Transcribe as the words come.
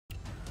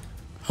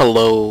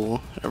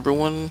Hello,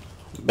 everyone.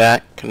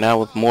 Back now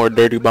with more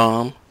Dirty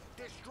Bomb.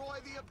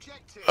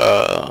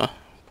 Uh,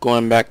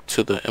 Going back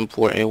to the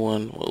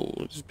M4A1.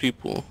 Whoa, these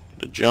people,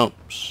 the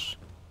jumps.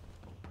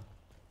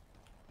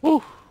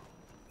 Woo,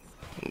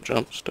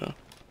 jump stuff.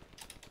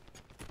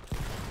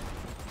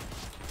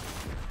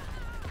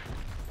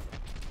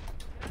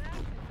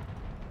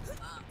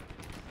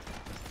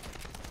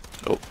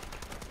 Oh,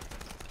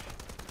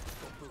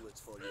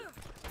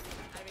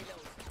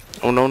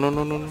 oh no no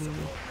no no no no.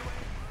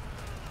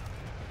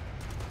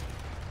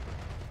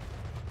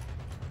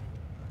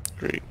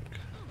 Great.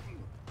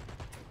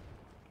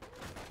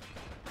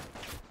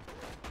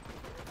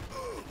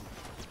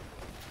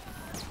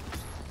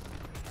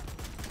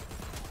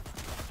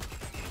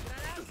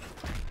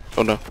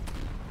 Oh no.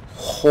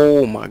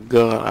 Oh my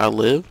god, I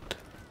lived?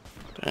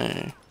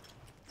 Dang.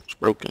 It's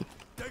broken.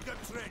 Dig a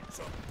trench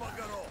or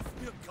bugger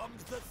off. Here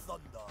comes the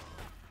thunder.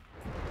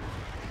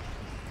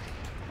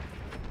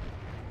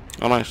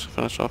 Oh nice,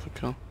 finish off a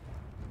kill.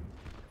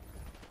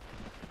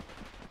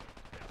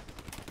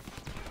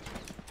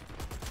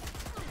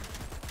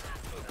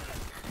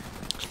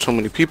 There's too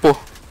many people.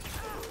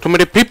 Too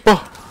many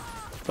people.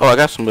 Oh, I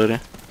got somebody.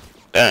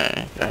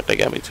 Dang, alright, they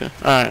got me too.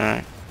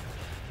 Alright.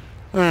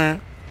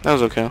 Alright, that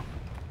was okay.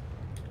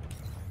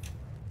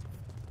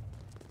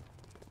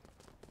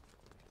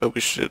 But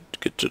we should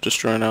get to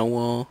destroying that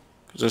wall,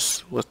 because that's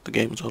what the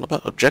game is all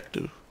about.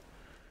 Objective.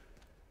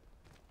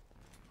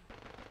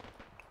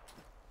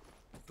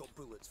 Got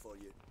bullets for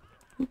you.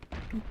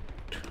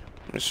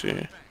 Let me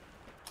see.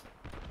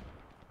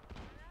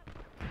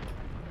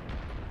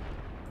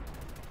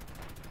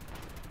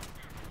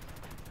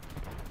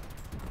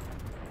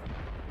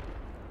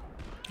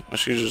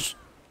 She just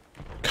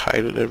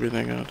kited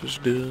everything out this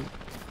dude.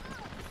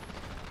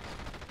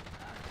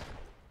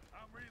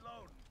 I'm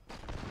reloading.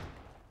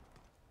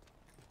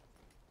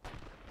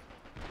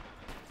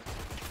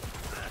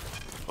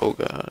 Oh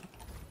god.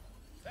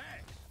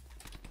 Thanks.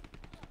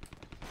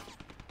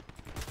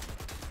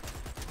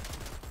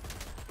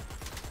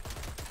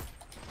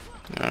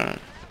 Alright.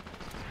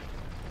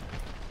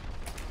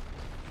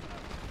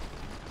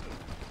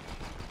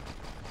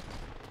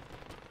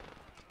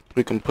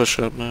 We can push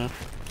up now.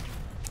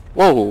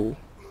 Whoa.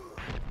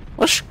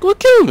 What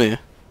killed me?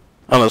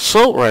 An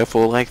assault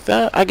rifle like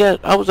that?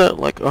 I was at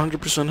like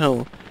 100%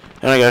 health.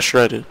 And I got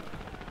shredded.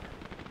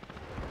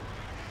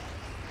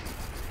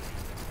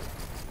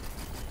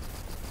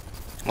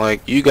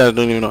 Like, you guys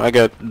don't even know. I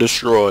got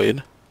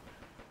destroyed.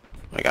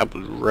 Like, I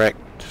was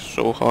wrecked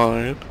so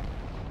hard.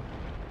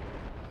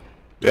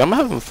 Yeah, I'm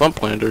having fun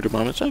playing Dirty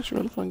Bomb. It's actually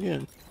a really fun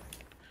game.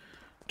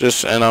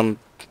 And I'm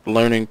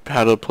learning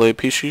how to play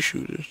PC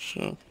shooters,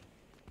 so.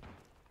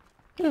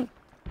 Yeah.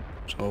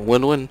 So,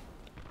 win-win.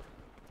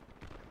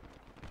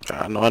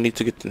 I know I need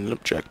to get an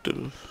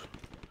objective.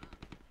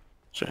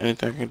 Is there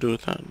anything I can do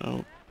with that?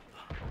 No.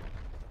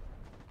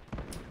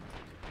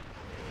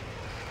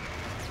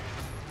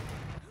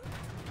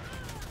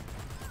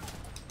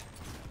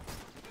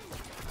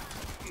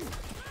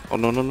 Oh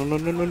no no no no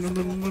no no no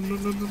no no no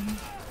no no.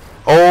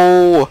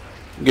 Oh,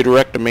 get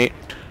wrecked, mate.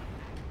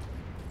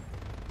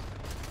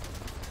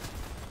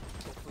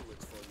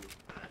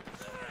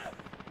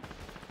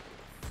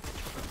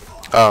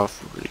 Oh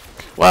freak!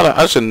 Wow,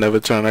 I should never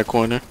turn that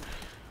corner.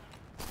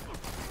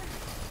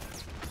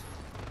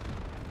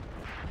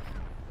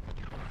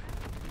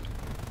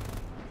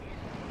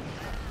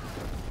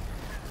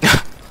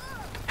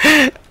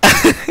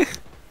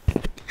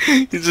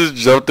 He just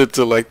jumped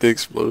into like the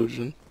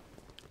explosion.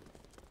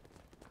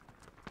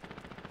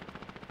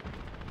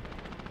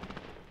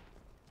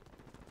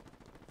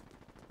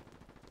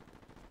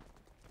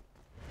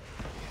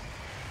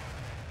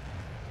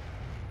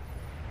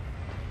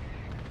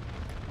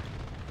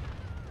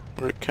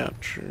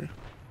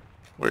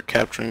 We're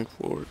capturing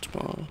forward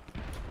spawn.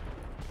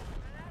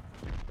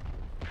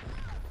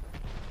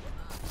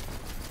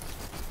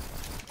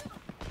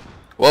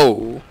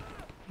 Whoa,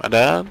 my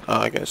dad? Oh,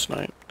 I got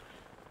sniped.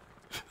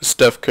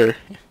 Steph Curry.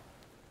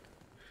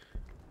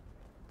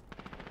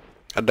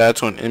 My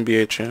dad's an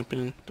NBA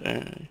champion.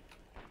 Dang.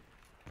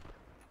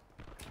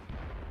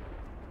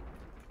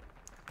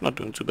 Not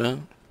doing too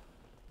bad.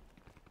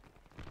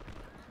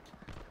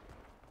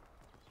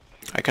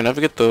 I can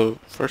never get the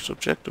first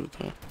objective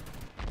though.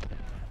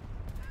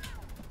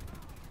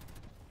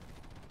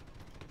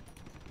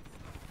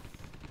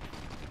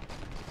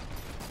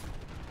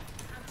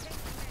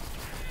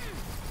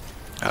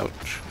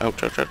 Ouch.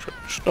 Ouch, ouch, ouch,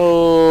 ouch.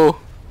 No!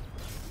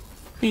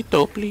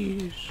 Vito,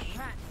 please.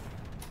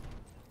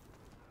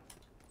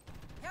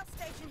 Help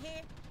station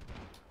here.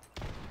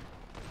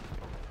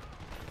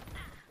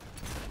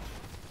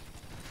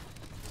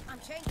 I'm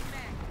changing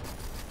back.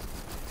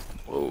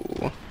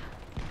 Whoa.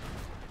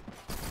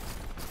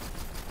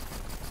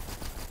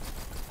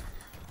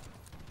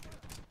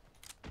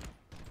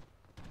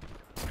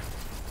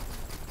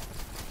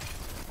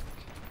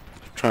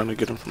 Trying to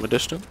get him from a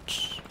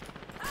distance.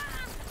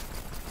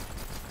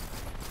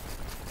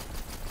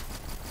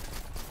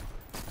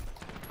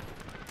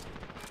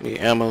 Need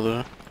ammo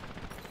though.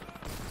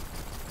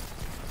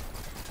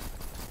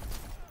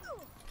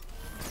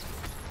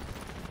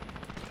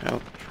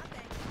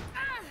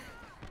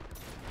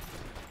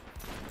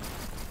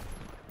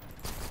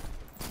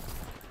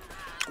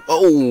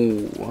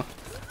 No.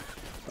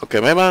 Okay,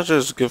 maybe I'll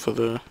just give for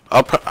the.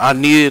 I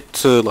need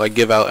to like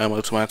give out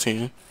ammo to my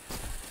team,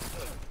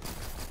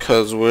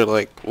 cause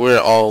we're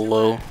all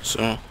low.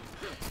 So.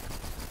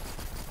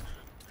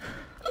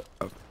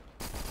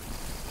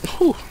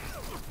 Whew.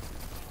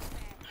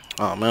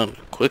 Oh man,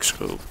 quick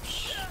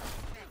scopes.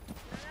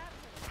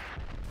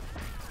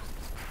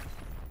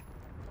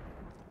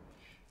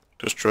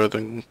 Destroy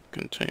the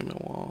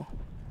containment wall.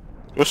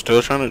 We're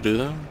still trying to do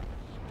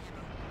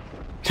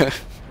that.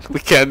 We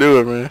can't do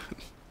it, man.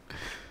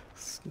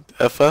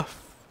 FF.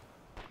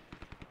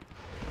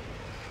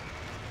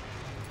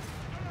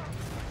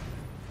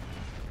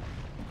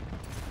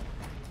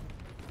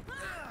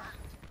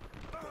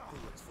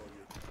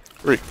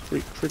 Freak.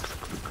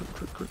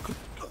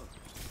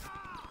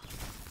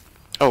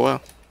 Oh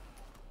wow.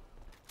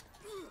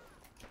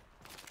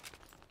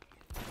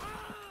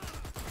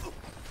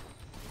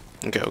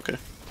 Okay.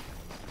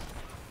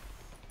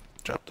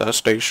 Drop that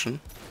station.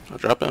 I'll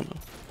drop ammo.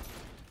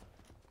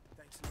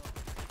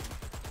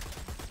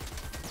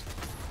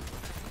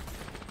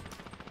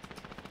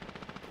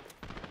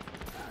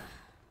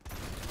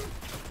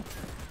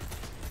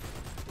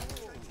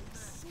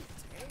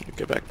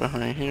 Get back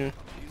behind here.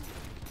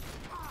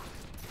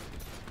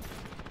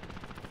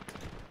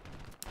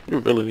 You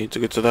really need to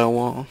get to that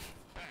wall.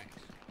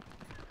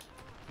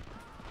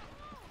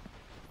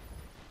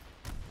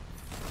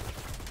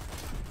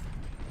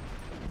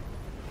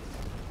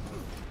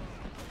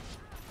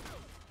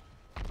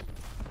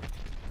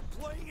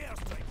 Playing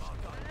airstrike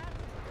marker.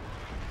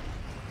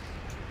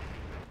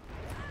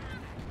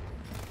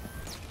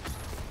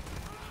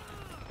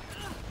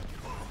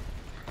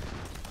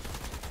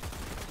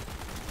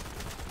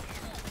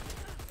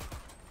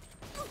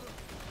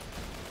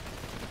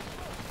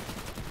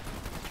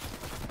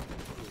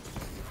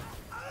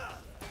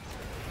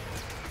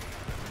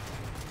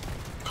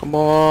 Come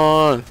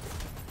on.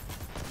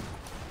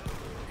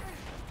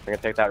 We're gonna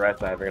take that right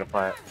side. We're gonna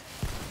plant.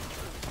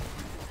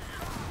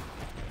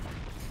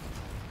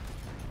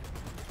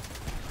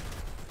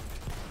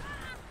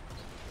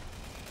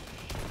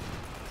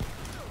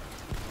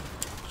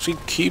 She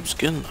keeps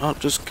getting up.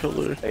 Just kill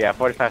her. Yeah,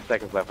 45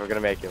 seconds left. We're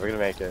gonna make it. We're gonna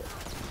make it.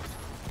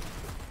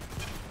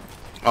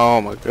 Oh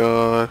my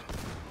god.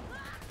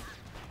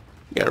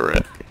 Get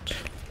wrecked.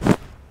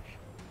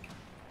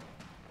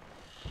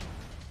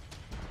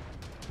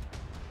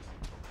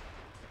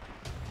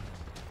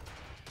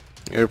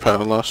 You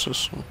probably lost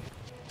this one.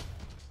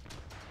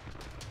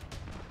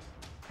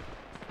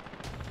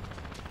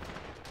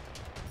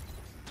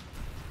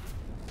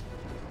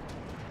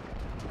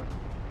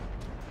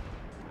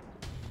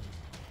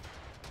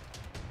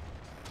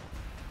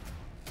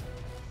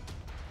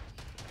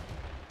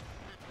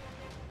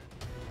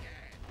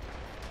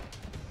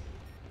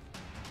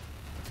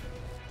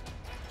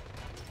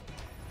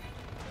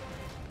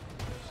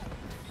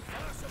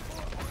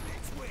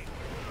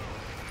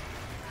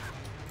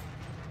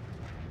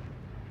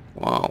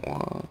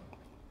 Wow.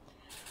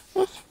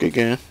 Good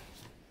game.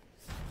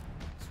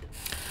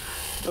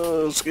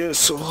 Oh, it's getting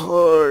so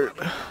hard.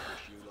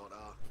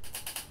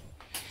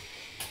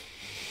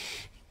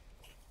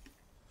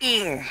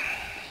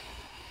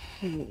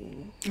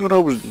 Well,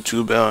 that wasn't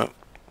too bad.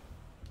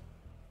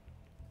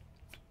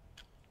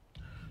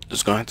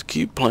 Just gonna have to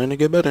keep playing to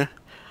get better.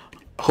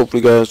 Hope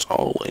you guys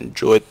all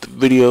enjoyed the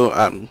video.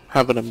 I'm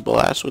having a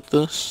blast with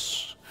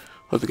this.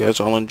 Hope you guys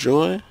all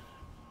enjoy.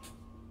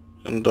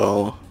 And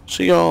I'll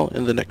see y'all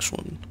in the next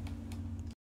one.